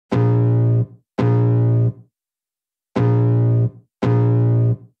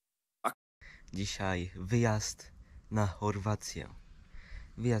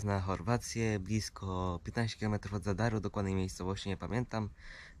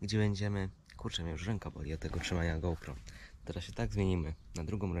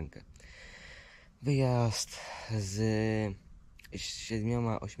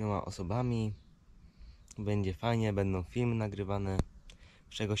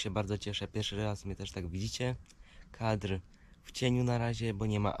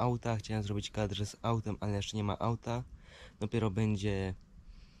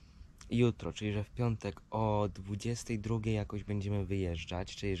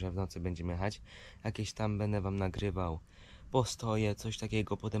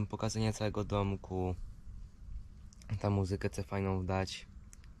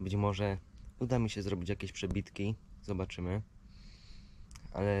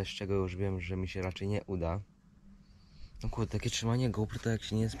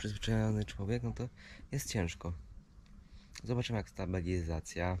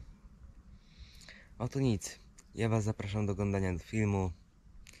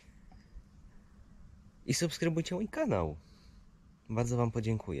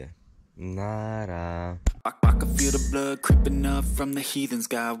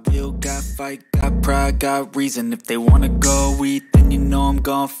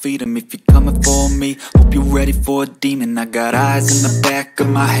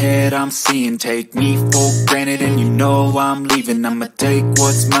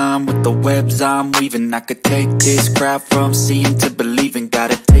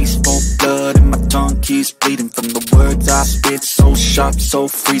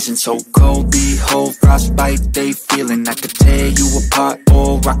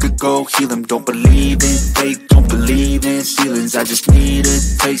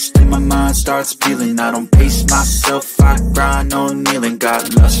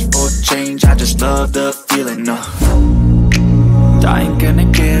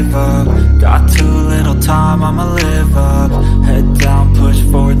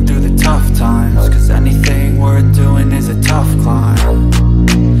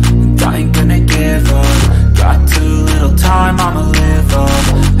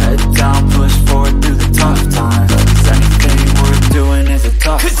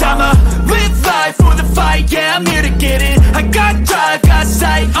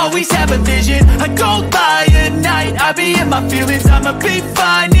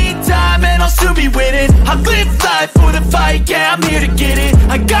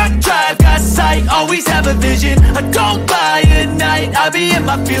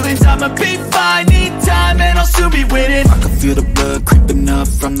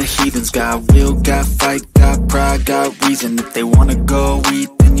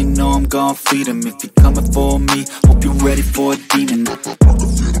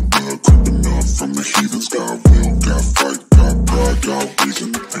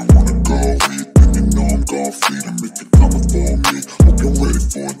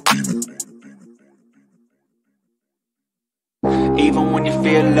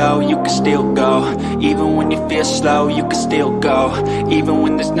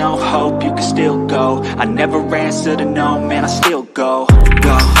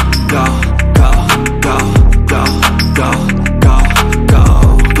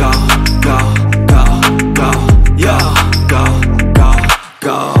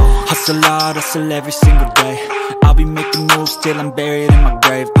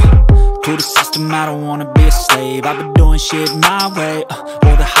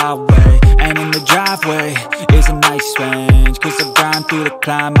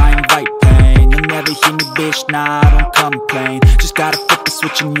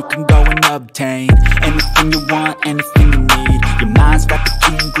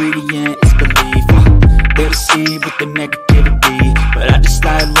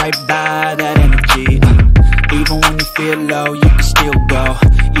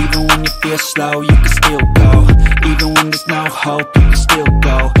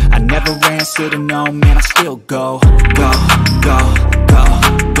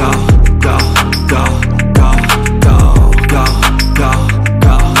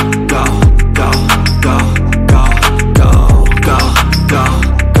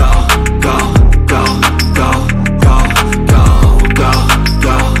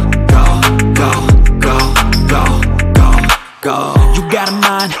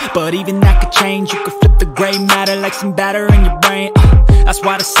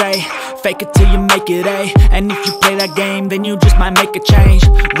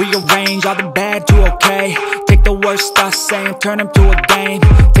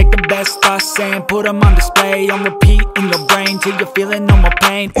saying, put them on display, on repeat in your brain till you're feeling no more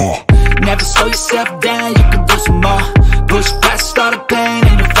pain. Never slow yourself down, you can do some more. Push past all the pain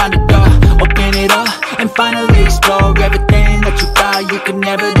and you'll find a door. Open it up and finally explore everything that you thought you could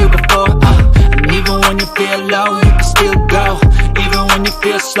never do before. And even when you feel low, you can still go. Even when you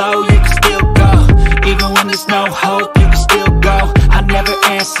feel slow, you can still go. Even when there's no hope, you can still go. I never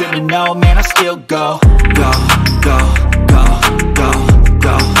answer to no, man, I still go. Go.